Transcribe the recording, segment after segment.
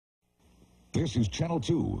This is Channel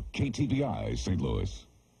 2, KTVI, St. Louis.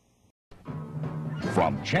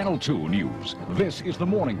 From Channel 2 News, this is the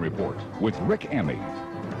Morning Report with Rick Emmy.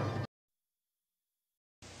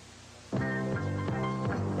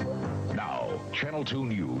 Now, Channel 2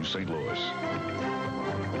 News, St. Louis.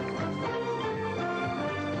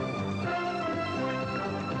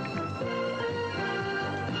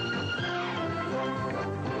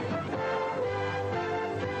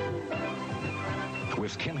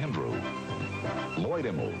 With Kim Hendrew, Lloyd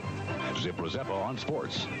Immel, Zip Rozeppa on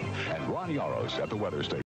sports, and Ron Yaros at the weather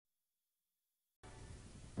station.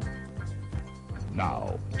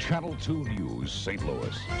 Now, Channel 2 News, St.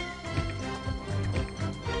 Louis.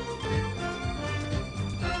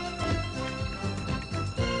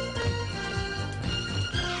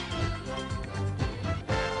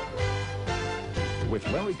 With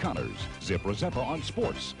Larry Connors, Zip Rozeppa on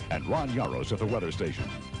sports, and Ron Yaros at the weather station.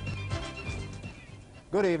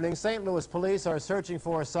 Good evening. St. Louis police are searching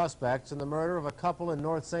for suspects in the murder of a couple in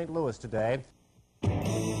North St. Louis today.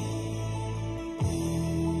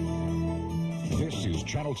 This is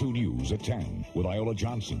Channel 2 News at 10 with Iola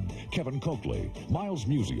Johnson, Kevin Coakley, Miles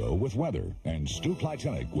Musio with weather, and Stu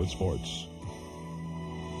Kleitenic with sports.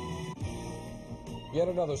 Yet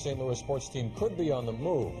another St. Louis sports team could be on the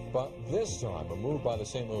move, but this time a move by the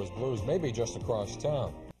St. Louis Blues, maybe just across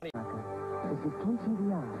town. This is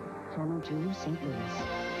KTVI, Channel 2, St. Louis.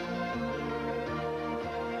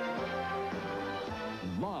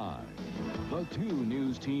 Live, the 2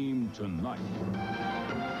 News team tonight.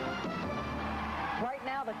 Right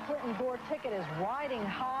now, the Clinton-Gore ticket is riding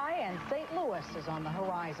high, and St. Louis is on the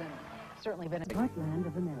horizon. Certainly been The heartland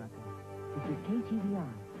of America. This is KTVI,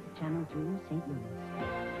 Channel 2, St. Louis.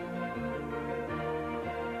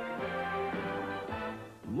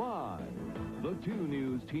 Live, the 2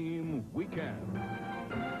 News team weekend.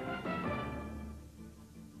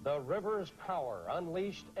 The river's power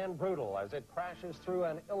unleashed and brutal as it crashes through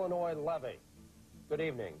an Illinois levee. Good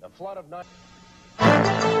evening. The flood of night.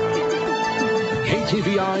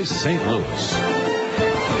 KTVI St. Louis.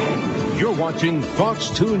 You're watching Fox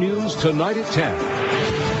 2 News tonight at 10.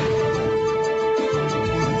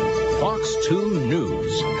 Fox 2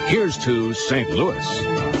 News. Here's to St. Louis.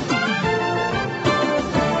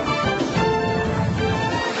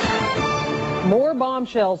 More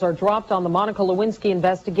bombshells are dropped on the Monica Lewinsky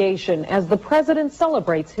investigation as the president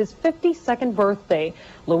celebrates his 52nd birthday.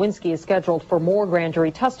 Lewinsky is scheduled for more grand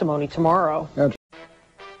jury testimony tomorrow. You're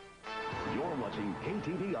watching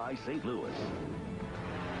KTVI St. Louis.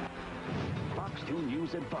 Fox 2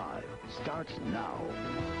 News at 5 starts now.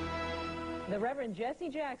 The Reverend Jesse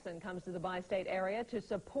Jackson comes to the bi-state area to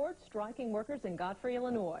support striking workers in Godfrey,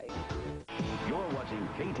 Illinois. You're watching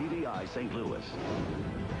KTVI St. Louis.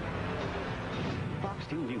 Fox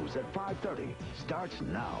 2 News at 5:30 starts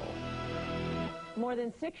now. More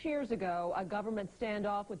than 6 years ago, a government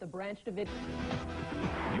standoff with the Branch Davidian.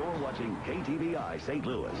 You're watching KTVI St.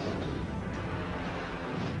 Louis.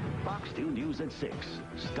 Fox 2 News at 6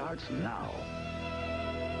 starts now.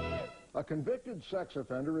 A convicted sex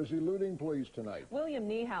offender is eluding police tonight. William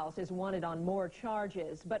Niehaus is wanted on more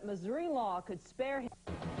charges, but Missouri law could spare him.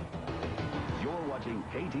 You're watching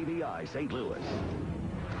KTVI St. Louis.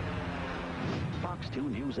 Fox 2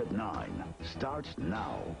 News at 9 starts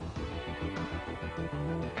now.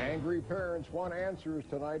 Angry parents want answers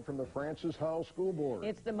tonight from the Francis Howell School Board.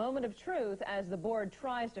 It's the moment of truth as the board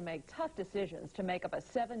tries to make tough decisions to make up a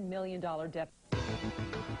 $7 million deficit.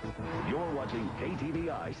 You're watching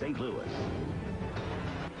KTVI St. Louis.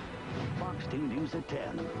 Fox 2 News at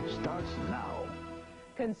 10 starts now.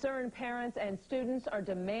 Concerned parents and students are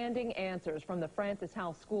demanding answers from the Francis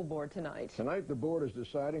Howell School Board tonight. Tonight, the board is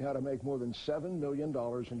deciding how to make more than $7 million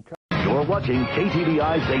in cuts. You're watching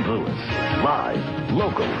KTVI St. Louis. Live,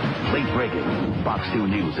 local, late-breaking. Fox 2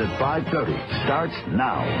 News at 5:30 starts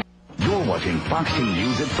now. You're watching Fox 2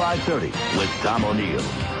 News at 5:30 with Tom O'Neill,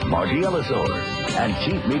 Margie Ellisor, and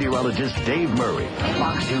Chief Meteorologist Dave Murray.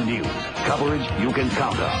 Fox 2 News. Coverage you can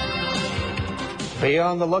count on. Be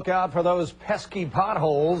on the lookout for those pesky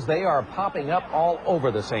potholes. They are popping up all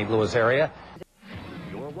over the St. Louis area.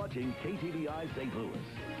 You're watching KTVI St. Louis.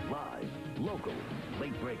 Live, local,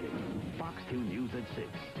 late-breaking. Fox 2 News at 6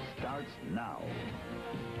 starts now.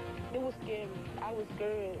 It was scary. I was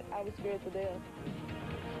scared. I was scared to death.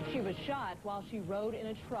 She was shot while she rode in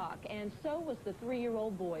a truck, and so was the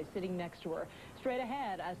 3-year-old boy sitting next to her. Straight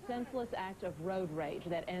ahead, a senseless act of road rage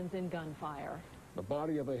that ends in gunfire. The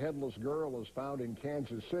body of a headless girl is found in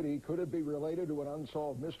Kansas City. Could it be related to an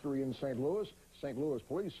unsolved mystery in St. Louis? St. Louis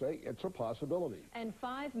police say it's a possibility. And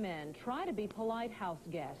 5 men try to be polite house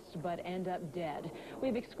guests but end up dead. We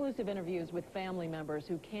have exclusive interviews with family members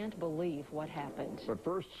who can't believe what happened. But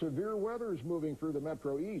first, severe weather is moving through the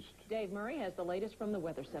Metro East. Dave Murray has the latest from the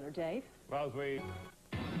Weather Center. Dave?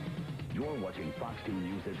 You're watching Fox 2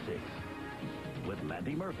 News at 6 with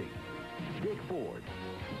Mandy Murphy, Dick Ford,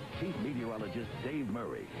 Chief Meteorologist Dave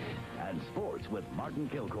Murray, and sports with Martin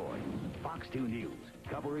Kilcoy. Fox 2 News,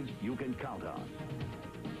 coverage you can count on.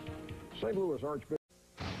 St. Louis Archbishop.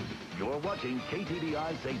 You're watching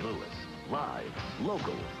KTVI St. Louis. Live,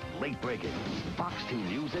 local, late breaking. Fox 2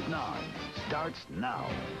 News at 9 starts now.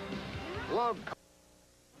 Love.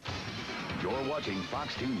 You're watching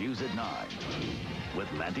Fox 2 News at 9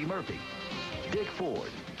 with Mandy Murphy, Dick Ford,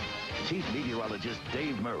 Chief Meteorologist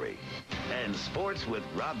Dave Murray, and sports with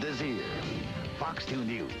Rob Desir. Fox 2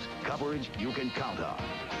 News, coverage you can count on.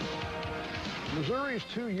 Missouri's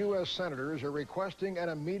 2 U.S. senators are requesting an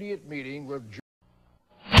immediate meeting with...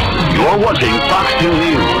 You're watching Fox 2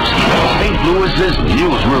 News, St. Louis's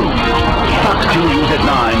newsroom. Fox 2 News at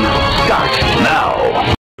 9 starts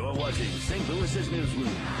now. You're watching St. Louis's newsroom.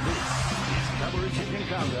 This is coverage you can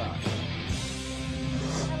count on.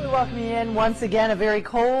 We welcome you in once again. A very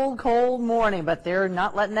cold, cold morning, but they're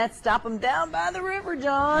not letting that stop them down by the river,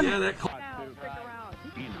 John. Yeah, that Stick around.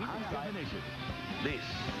 In high definition, this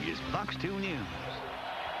is Fox 2 News.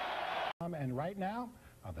 And right now,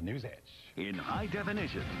 on the News Edge. In high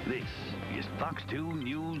definition, this is Fox 2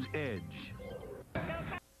 News Edge.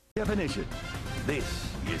 Definition, this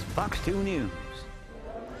is Fox 2 News.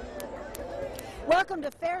 Welcome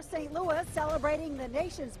to Fair St. Louis, celebrating the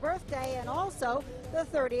nation's birthday and also the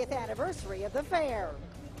 30th anniversary of the fair.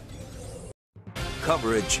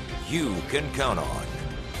 Coverage you can count on.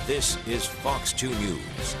 This is Fox 2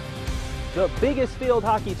 News. The biggest field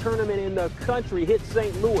hockey tournament in the country hit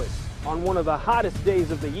St. Louis on one of the hottest days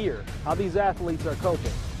of the year. How these athletes are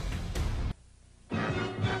coping.